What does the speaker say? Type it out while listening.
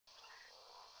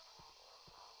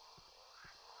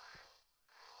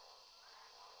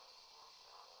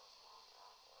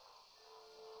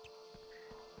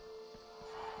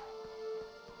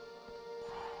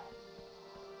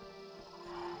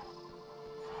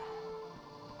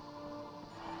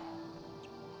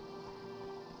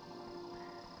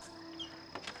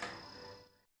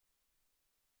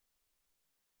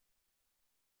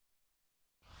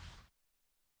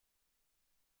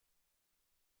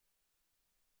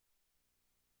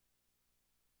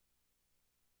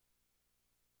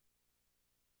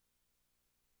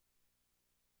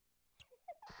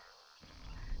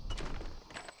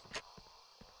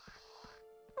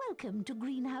Welcome to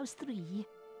Greenhouse 3.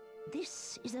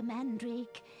 This is a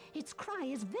mandrake. Its cry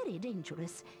is very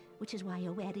dangerous, which is why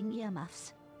you're wearing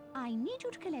earmuffs. I need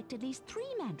you to collect at least 3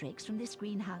 mandrakes from this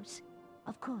greenhouse.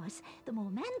 Of course, the more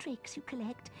mandrakes you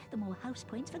collect, the more house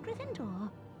points for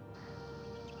Gryffindor.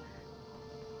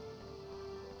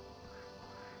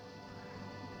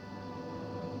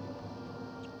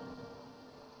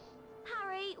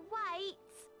 Harry, wait!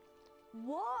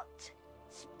 What?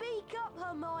 Speak up,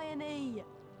 Hermione!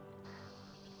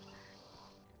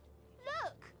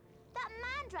 Look! That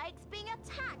mandrake's being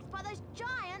attacked by those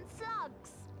giant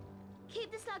slugs!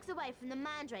 Keep the slugs away from the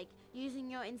mandrake using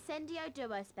your Incendio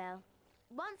Duo spell.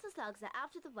 Once the slugs are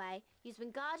out of the way, use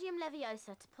Wingardium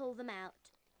Leviosa to pull them out.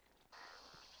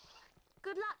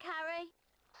 Good luck, Harry!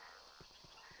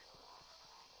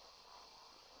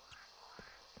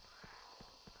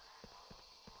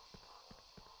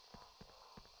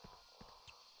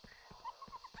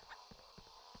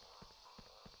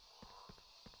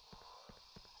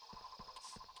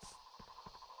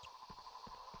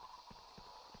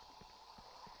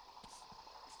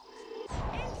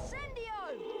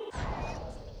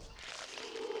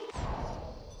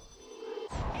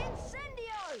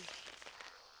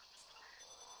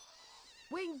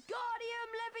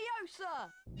 Wingardium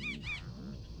Leviosa!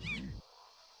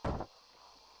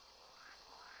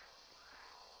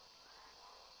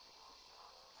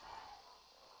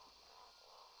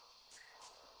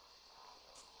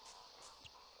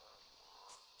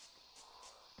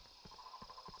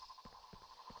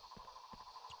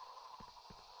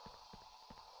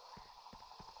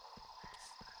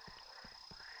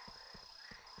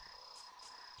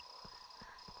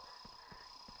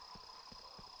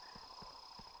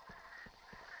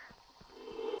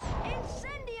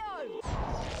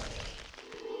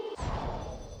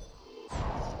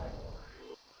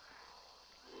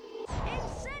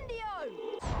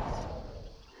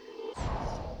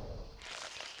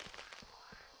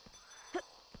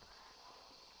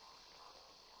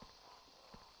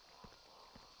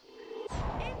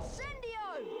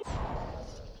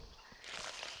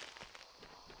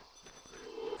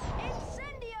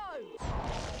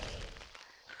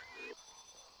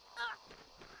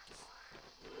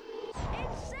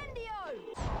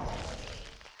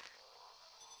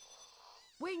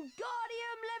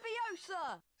 Wingardium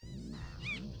Leviosa!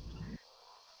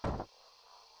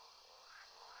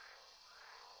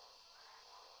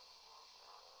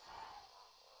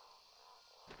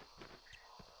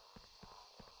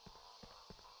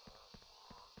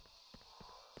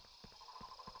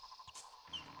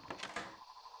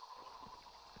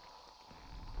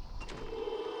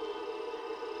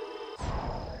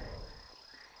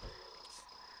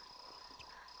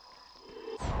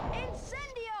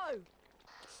 Incendio!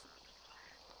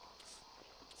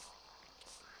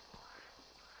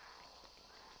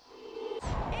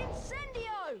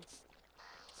 Incendio!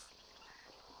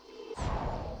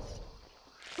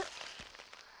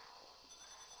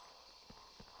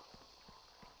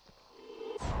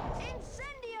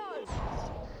 Incendio!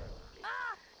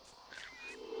 Ah!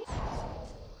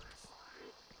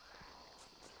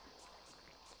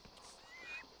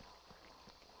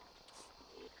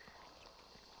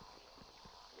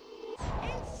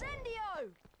 Incendio!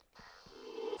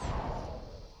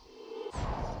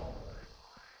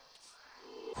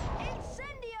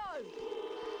 Incendio!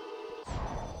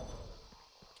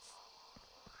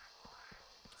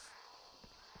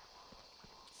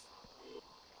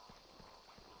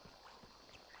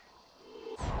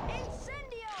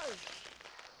 Incendio!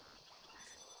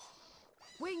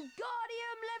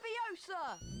 Wingardium Leviosa!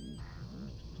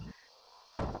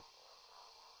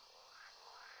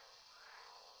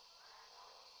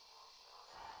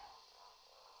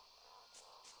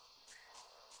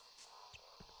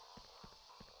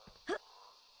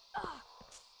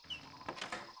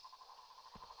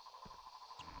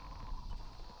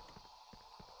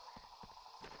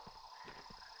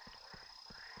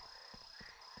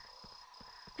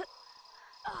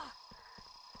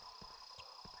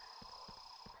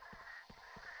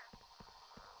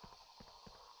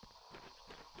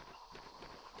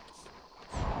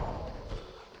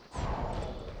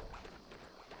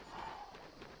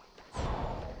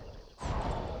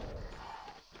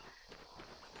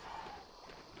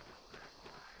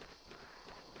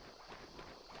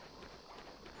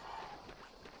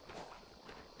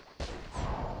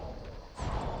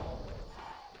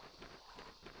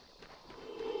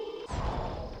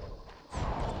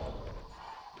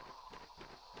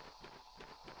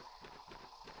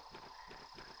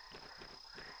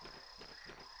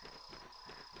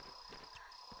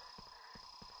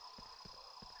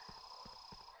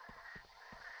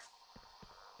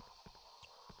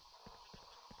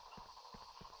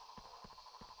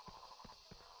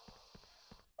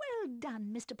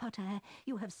 done, Mr. Potter.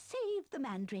 You have saved the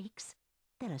mandrakes.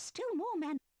 There are still more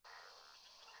Well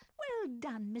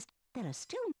done, Mr. There are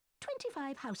still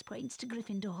 25 house points to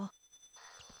Gryffindor.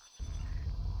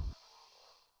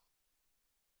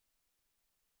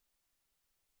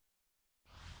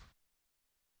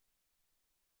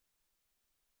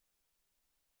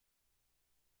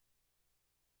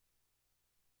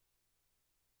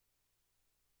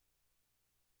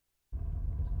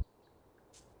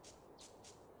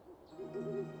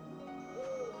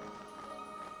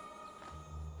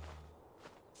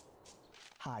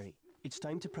 Harry, it's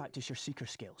time to practice your seeker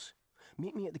skills.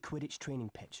 Meet me at the Quidditch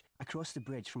training pitch, across the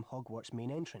bridge from Hogwarts'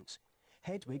 main entrance.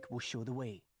 Hedwig will show the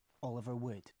way. Oliver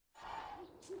Wood.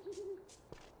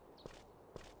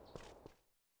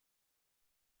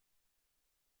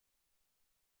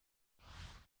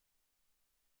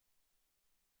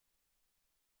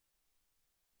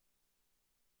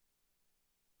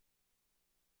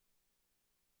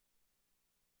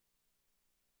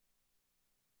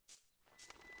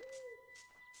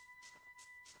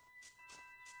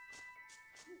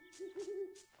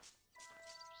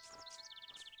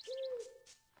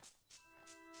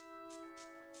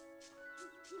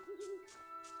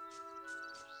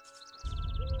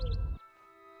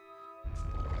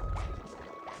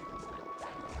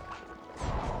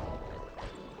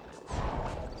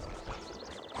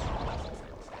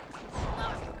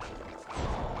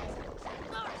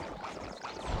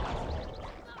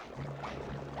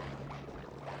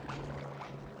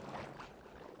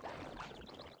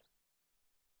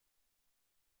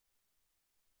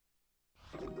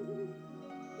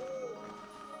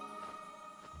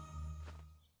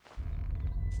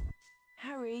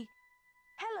 Harry.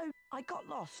 Hello, I got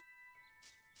lost.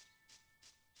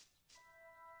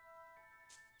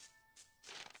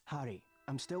 Harry,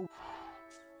 I'm still...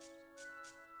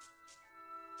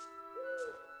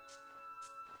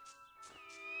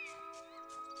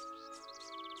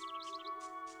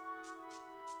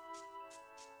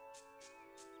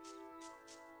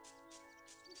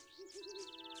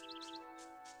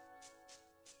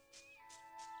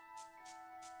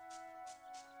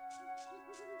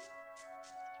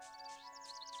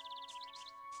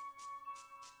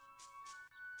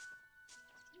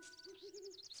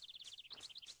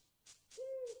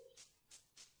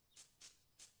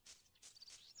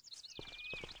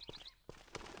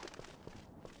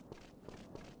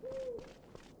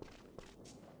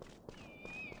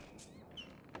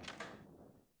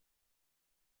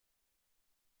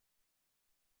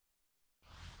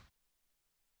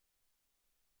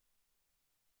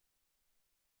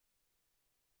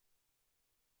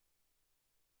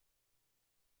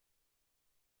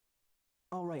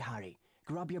 All right, Harry,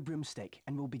 grab your broomstick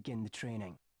and we'll begin the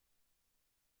training.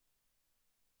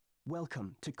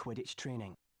 Welcome to Quidditch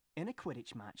training. In a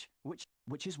Quidditch match, which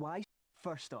is why,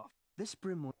 first off, this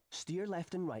broom will steer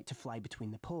left and right to fly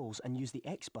between the poles and use the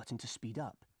X button to speed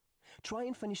up. Try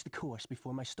and finish the course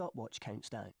before my stopwatch counts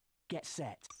down. Get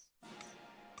set.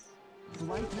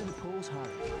 Fly through the poles,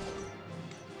 Harry.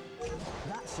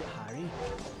 That's it, Harry.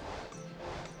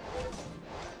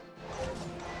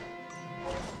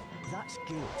 That's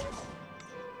good.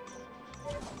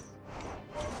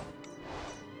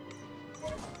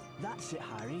 That's it,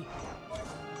 Harry.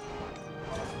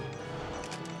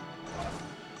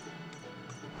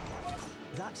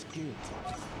 That's good.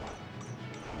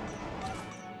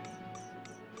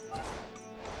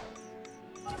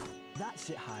 That's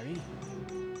it, Harry.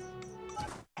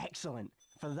 Excellent.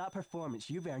 For that performance,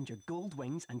 you've earned your gold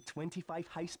wings and 25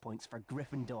 house points for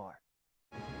Gryffindor.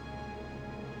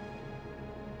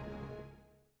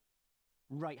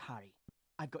 Right, Harry.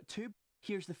 I've got two.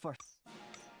 Here's the first. Hey,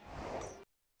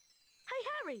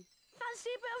 Harry, fancy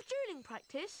a bit of dueling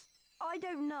practice? I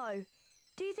don't know.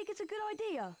 Do you think it's a good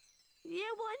idea?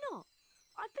 Yeah, why not?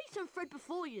 I've beaten Fred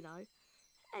before, you know.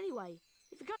 Anyway,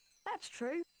 if you got... That's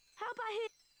true. How about here?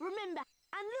 Remember,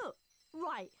 and look,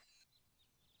 right.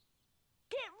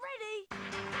 Get ready!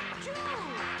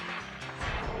 Duel!